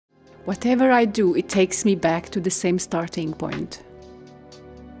Whatever I do, it takes me back to the same starting point.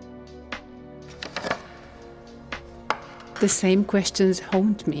 The same questions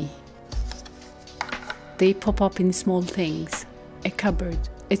haunt me. They pop up in small things: a cupboard,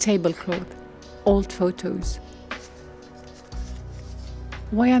 a tablecloth, old photos.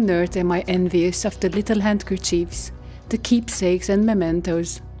 Why on earth am I envious of the little handkerchiefs, the keepsakes and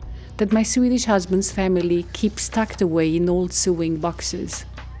mementos that my Swedish husband's family keeps tucked away in old sewing boxes?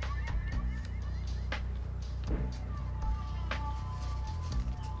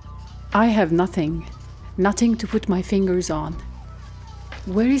 I have nothing to put my fingers on.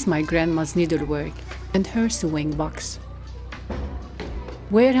 Where is my grandma's needlework and her sewing box?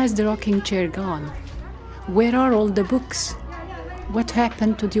 Where has the rocking chair gone? Where are all the books? What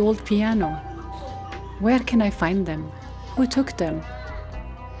happened to the old piano? Where can I find them? Who took them?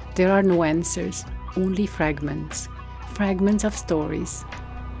 There are no answers, only fragments. Fragments of stories.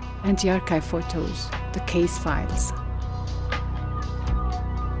 And the archive photos, the case files.